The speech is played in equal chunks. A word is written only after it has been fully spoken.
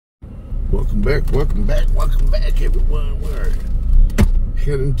Welcome back, everyone. We're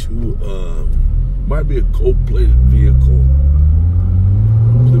heading to, might be a cold-plated vehicle.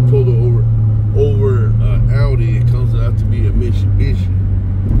 They pulled over Audi. It comes out to be a Mitsubishi.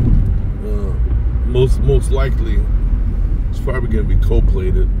 Most likely, it's probably going to be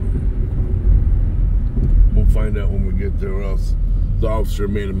cold-plated. We'll find out when we get there, or else the officer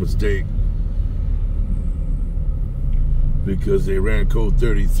made a mistake. Because they ran code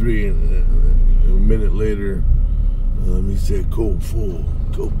 33 and a minute later he said code 4.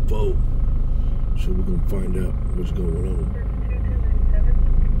 So we're going to find out what's going on.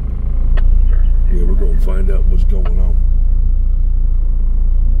 Yeah, we're going to find out what's going on.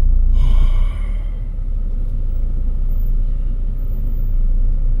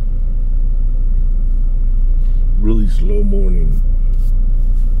 Really slow morning.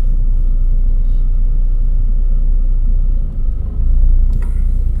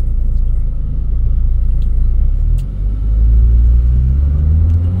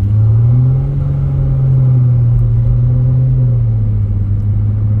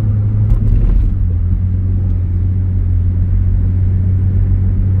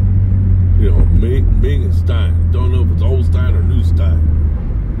 Ming and Stein. Don't know if it's old Stein or new Stein.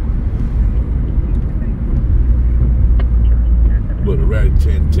 But a rag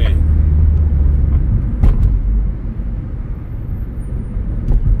 1010.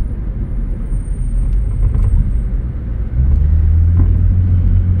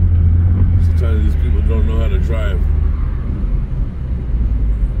 Sometimes these people don't know how to drive.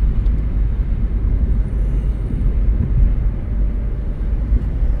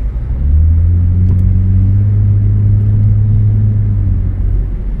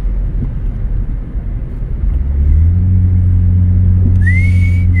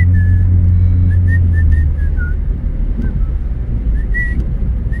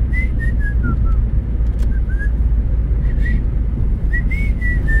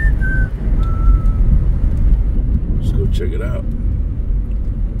 Check it out.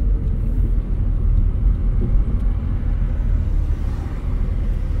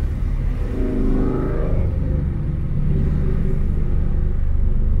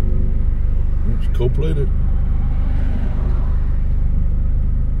 It's cold-plated.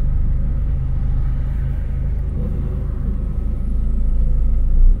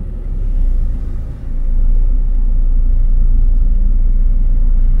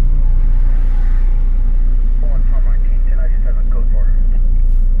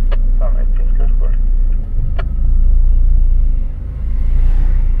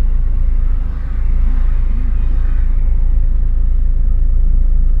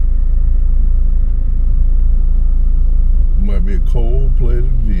 Be a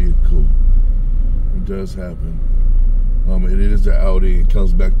cold-plated vehicle. It does happen. It is an Audi. It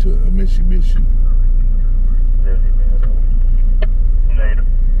comes back to a Mitsubishi.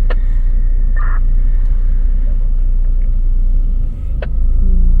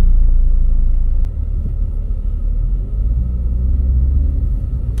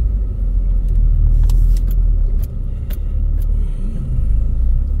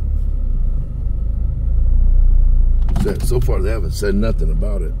 So far, they haven't said nothing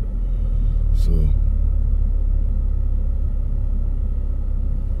about it. So.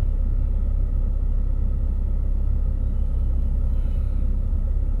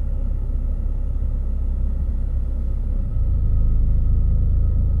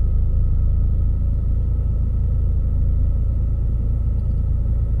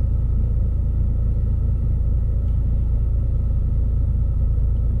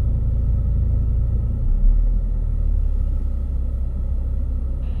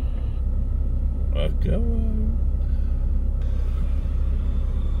 Come on.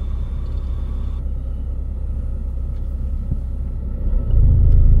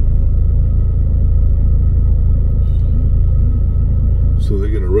 So they're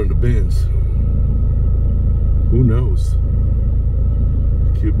gonna run the bins. Who knows?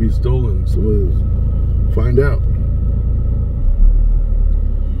 It could be stolen. Somebody's find out.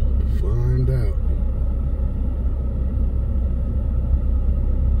 Find out.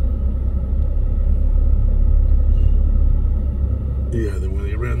 Yeah, then when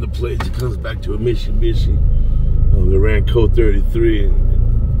they ran the plates, it comes back to a Mitsubishi. They ran code 33,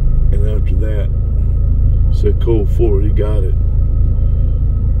 and after that, said code 4. He got it.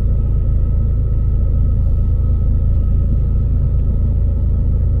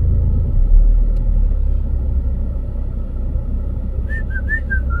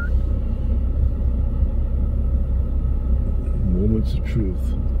 Moments of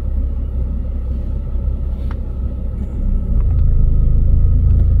truth.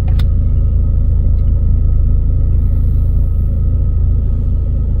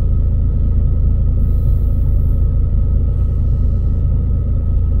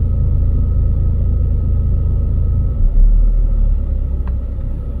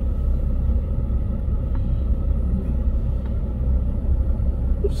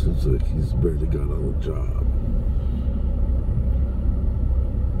 Looks like he's barely got on the job.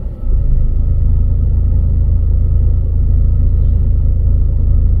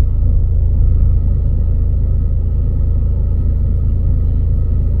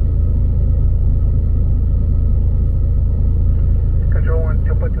 Control 1,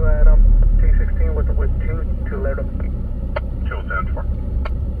 2.2 Adam, T16 with 2 let him. 210.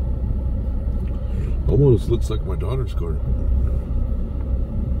 Almost looks like my daughter's car.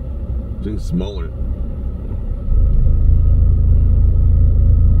 I think it's smaller.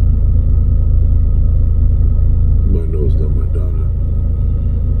 My nose, not my daughter.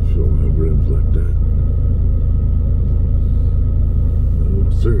 She don't have rims like that. No,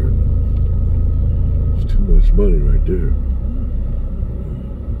 sir. It's too much money right there.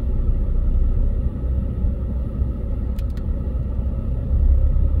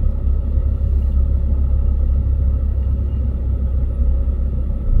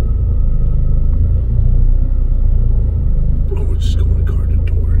 Just going to guard the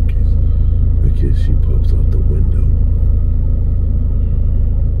door in case she pops out the window.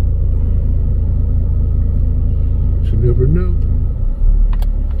 You never know.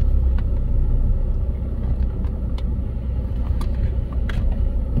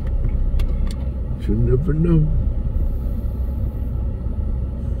 You never know.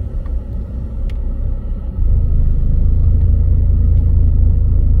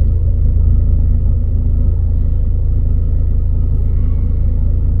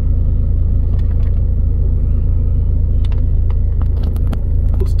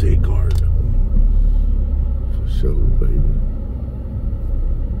 Take guard. For sure, baby.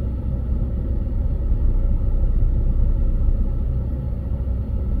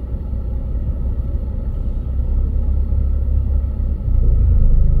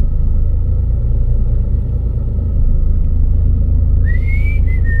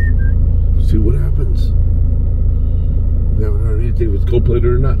 See what happens. We haven't heard anything if it's cold-plated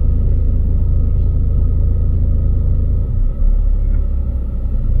or not.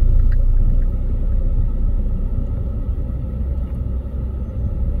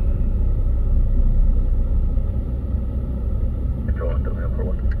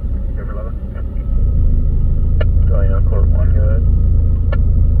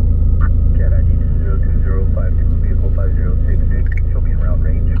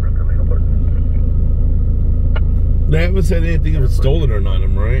 They haven't said anything if it's stolen or not,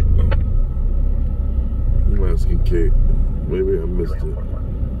 am I right? I'm asking Kate. Maybe I missed it.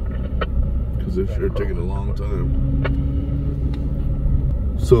 Because they're sure taking a long time.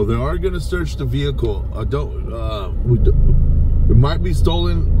 So they are going to search the vehicle. It might be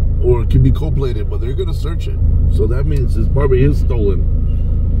stolen or it could be cold-plated, but they're going to search it. So that means it probably is stolen.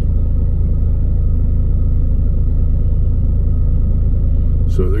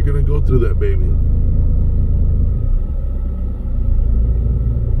 So they're going to go through that, baby.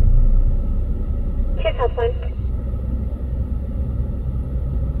 South 1.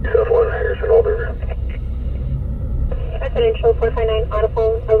 South 1, Harrison Alder. Residential 459,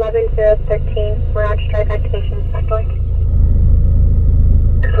 Audible 11013, Mirage Drive activation, backdoor.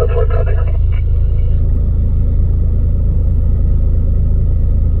 South 1, copy.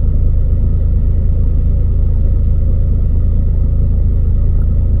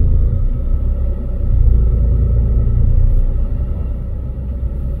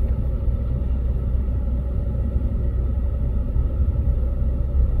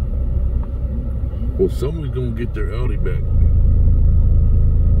 Well, someone's gonna get their Audi back.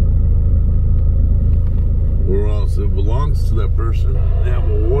 Or else it belongs to that person. They have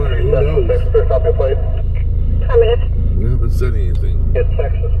a warrant, who knows? Affirmative. We haven't said anything. Get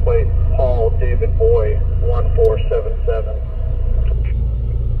Texas plate, Paul David Boy, 1477.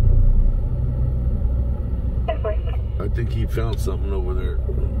 I think he found something over there.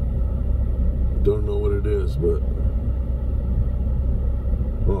 Don't know what it is, but...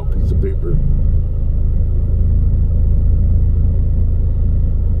 Oh, a piece of paper.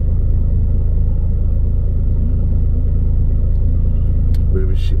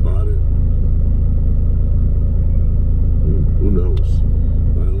 Maybe she bought it. Who knows?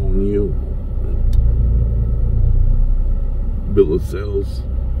 I don't know. Bill of sales.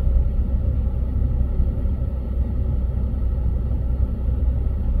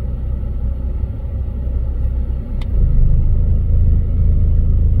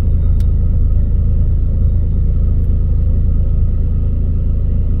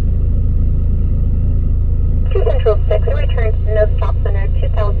 Central 6, it returns no stops on a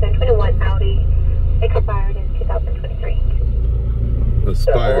 2021 Audi, expired in 2023.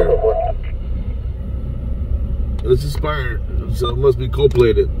 Aspire. It's expired, so it must be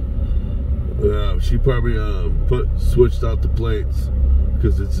cold-plated. Yeah, she probably switched out the plates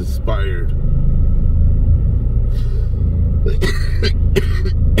because it's expired.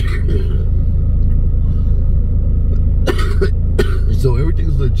 So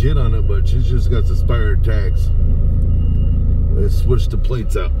everything's legit on it, but she's just got expired tags. Let's switch the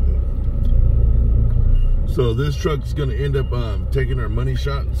plates out. So this truck's gonna end up taking our money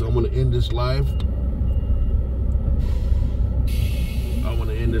shot. So I'm gonna end this live. I want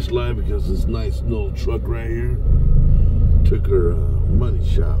to end this live because this nice little truck right here took her money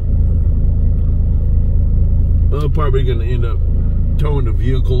shot. I'm probably gonna end up towing the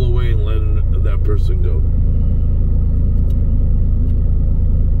vehicle away and letting that person go.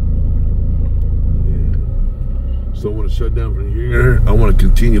 So I want to shut down from here. I want to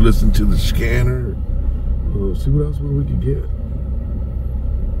continue listening to the scanner. See what else we can get.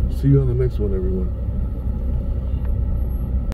 See you on the next one, everyone.